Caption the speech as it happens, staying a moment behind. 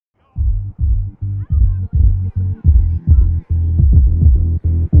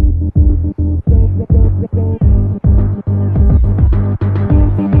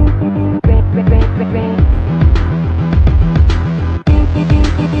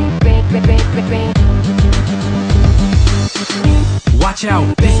watch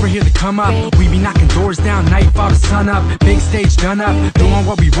out, this we're here to come up. We be knocking doors down, nightfall to sun up. Big stage done up, doing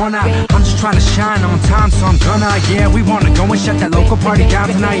what we wanna. I'm just trying to shine on time, so I'm gonna. Yeah, we wanna go and shut that local party down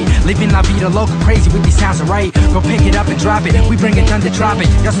tonight. Living la vida local, crazy with these sounds, alright. Go pick it up and drop it, we bring it done to drop it.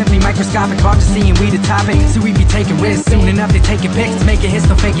 Y'all simply microscopic, hard to see and we the topic. So we be taking risks, soon enough they taking pics to make it hit,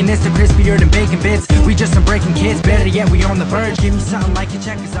 still faking this, the crispier than bacon bits. We just some breaking kids, better yet we on the verge. Give me something like it,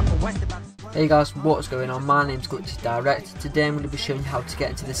 check us up for West about. Hey guys, what's going on? My name's GlitchesDirect. Today I'm going to be showing you how to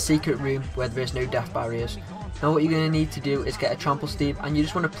get into the secret room where there is no death barriers. Now what you're going to need to do is get a trample steve, and you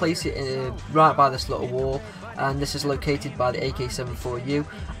just want to place it right by this little wall, and this is located by the AK74U.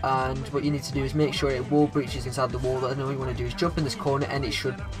 And what you need to do is make sure it wall breaches inside the wall, and all you want to do is jump in this corner and it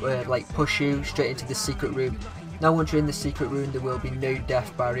should like push you straight into the secret room. Now once you're in the secret room there will be no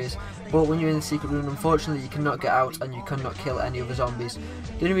death barriers, but when you're in the secret room unfortunately you cannot get out and you cannot kill any other zombies.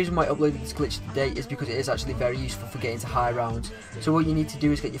 The only reason why I uploaded this glitch today is because it is actually very useful for getting to high rounds. So what you need to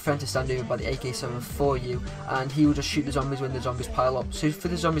do is get your friend to stand over by the AK74U, and he will just shoot the zombies when the zombies pile up. So for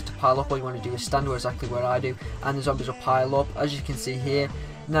the zombies to pile up, all you want to do is stand exactly where I do, and the zombies will pile up as you can see here.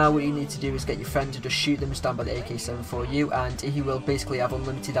 Now what you need to do is get your friend to just shoot them and stand by the AK74U, and he will basically have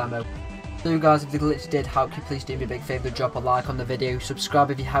unlimited ammo. So guys, if the glitch did help you, please do me a big favour, drop a like on the video,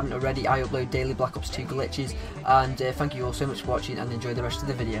 subscribe if you haven't already. I upload daily Black Ops 2 glitches, and thank you all so much for watching, and enjoy the rest of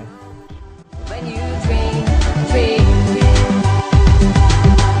the video. When you dream.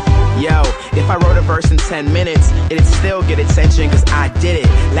 Yo, if I wrote a verse in 10 minutes, it'd still get attention, cause I did it.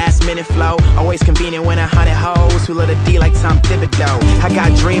 Last minute flow, always convenient when 100 hoes who love the D like Tom Thibodeau. I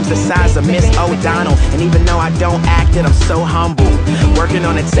got dreams the size of Miss O'Donnell, and even though I don't act it, I'm so humble. Working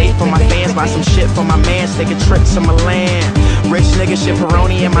on a tape for my fans, buy some shit for my mans, take a trip to Milan. Rich nigga shit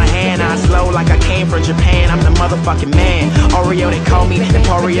Peroni in my hand, I slow like I came from Japan, I'm the motherfucking man. Oreo they call me, and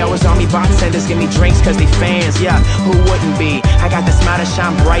Oreo is on me, bartenders give me drinks cause they fans, yeah, who wouldn't be? I got the smile to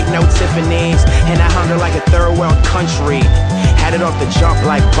shine bright, no Tiffany's, and I hunger like a third world country. Had it off the jump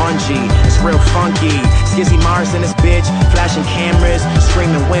like bungee, it's real funky. Skizzy Mars in this bitch, flashing cameras,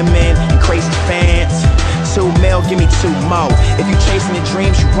 screaming women and crazy fans. 2 mil, give me 2 more. If you chasing your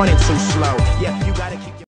dreams, you running too slow. Yeah, you gotta keep